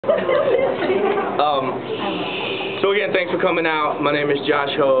again, thanks for coming out. My name is Josh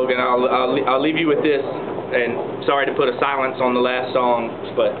Hoge, and I'll leave you with this. And sorry to put a silence on the last song,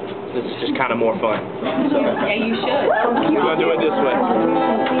 but this is just kind of more fun. So, yeah, you should. We're gonna do it this way.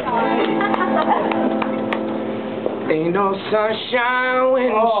 Ain't no sunshine when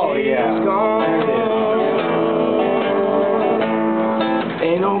she's gone.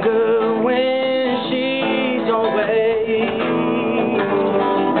 Ain't no good when she's away.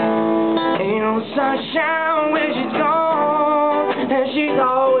 Ain't no sunshine when she's gone, and she's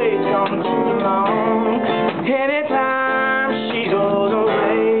always gone too long. Anytime she goes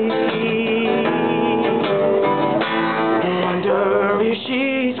away, I wonder if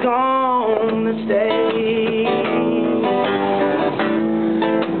she's gonna stay.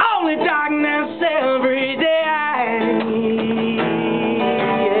 Only darkness every day.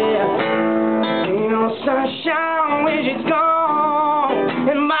 Yeah. Ain't no sunshine when she's gone,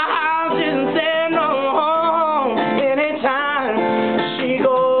 and my house isn't there no home. Anytime she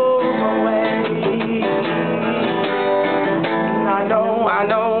goes away, I know, I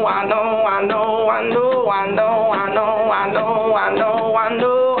know, I know, I know, I know, I know, I know, I know, I know, I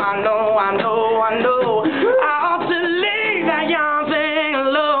know, I know, I know, I know. I ought to leave that young thing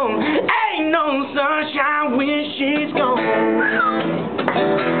alone. Ain't no sunshine when she's gone.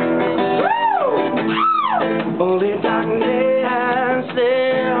 Only darkness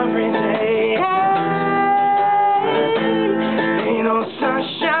every day. Ain't no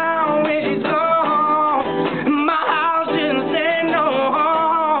sunshine when she's gone. My house didn't say no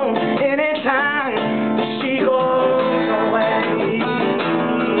home. Anytime she goes away.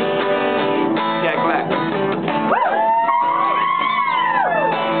 Jack Black.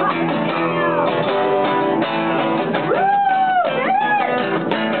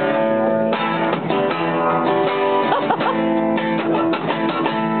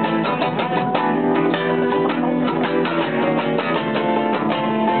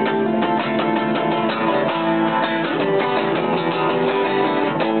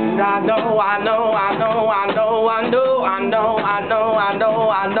 I know, I know, I know, I know, I know, I know, I know, I know,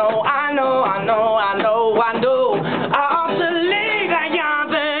 I know, I know, I know, I know, I know. I ought to leave that young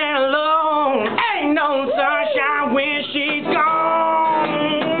thing alone. Ain't no sunshine when she's gone.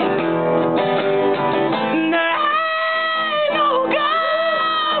 There ain't no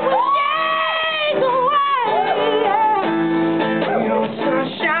God when she's away. Ain't no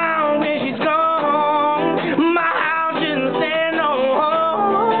sunshine when she's gone. My house didn't stand no home.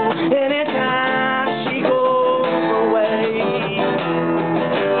 Anytime she goes away,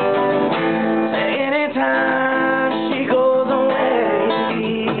 anytime she goes away,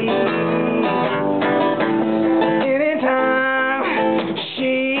 anytime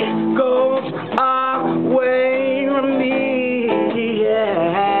she goes away from me,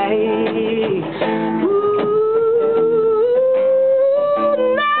 yeah. Ooh,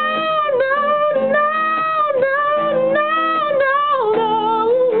 no, no, no, no, no, no, no.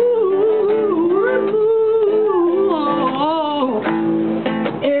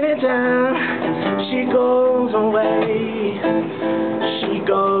 Anytime she goes away, she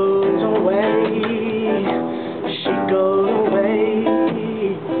goes away, she goes away.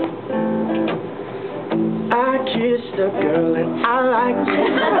 I kissed a girl and I liked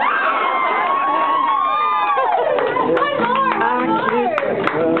it. I kissed a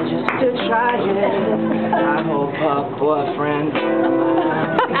girl just to try it. I hope her boyfriend don't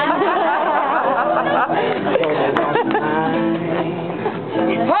mind.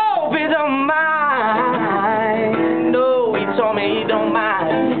 Hope he don't mind. No, he told me he don't mind.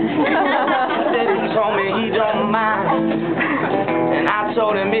 Said he told me he don't mind. And I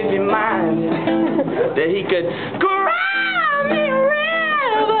told him if he minded, that he could cry me a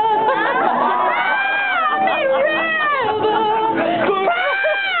river. Cry me a river.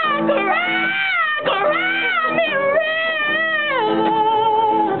 Cry me a river.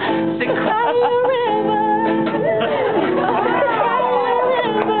 Say cry me a river.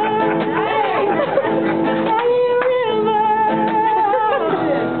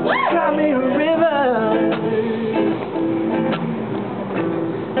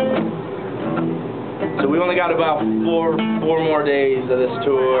 So we only got about four more days of this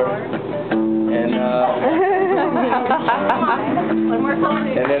tour, and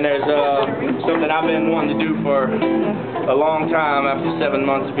then there's something I've been wanting to do for a long time after 7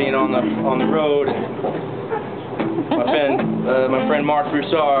 months being on the road. My friend Mark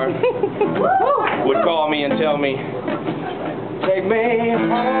Broussard would call me and tell me, "Take me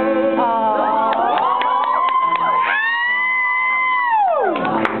home."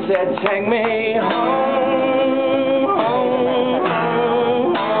 Said, "Take me home, home,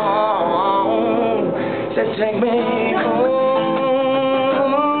 home, home." Said, "Take me home."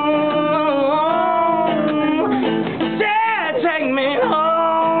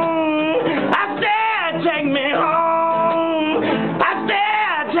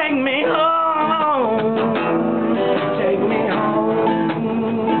 take me home. Take me home.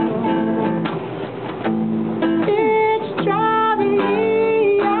 It's driving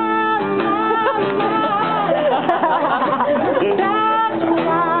me out of my mind. That's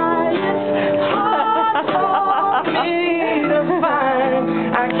why it's hard for me to find.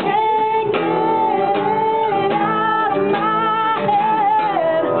 I can't get it out of my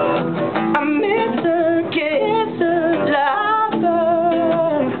head. I miss her kiss, her laughter.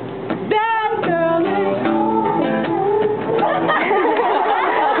 That girl is home.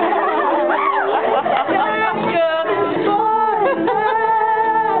 That girl is born.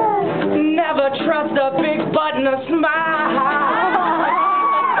 Never trust a big button or smile.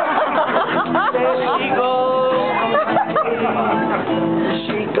 There she goes.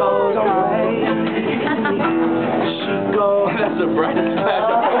 She goes away. She goes. That's the brightest patch.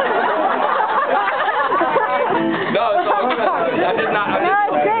 No, it's all good. I did not.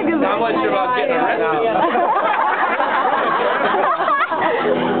 Not much about getting arrested.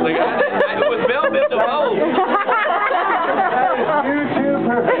 Like it was velvet to Hoge.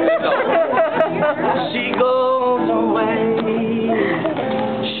 She goes away.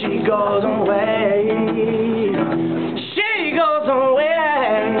 She goes away. She goes away.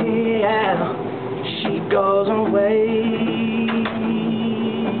 Yeah. She goes away.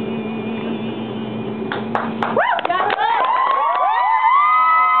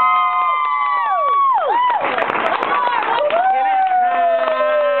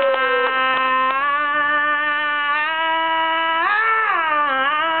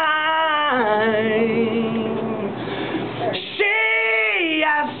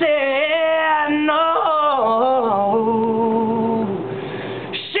 I said no.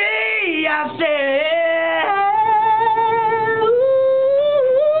 I said, ooh.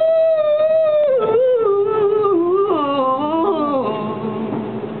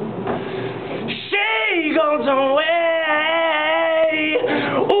 She goes away.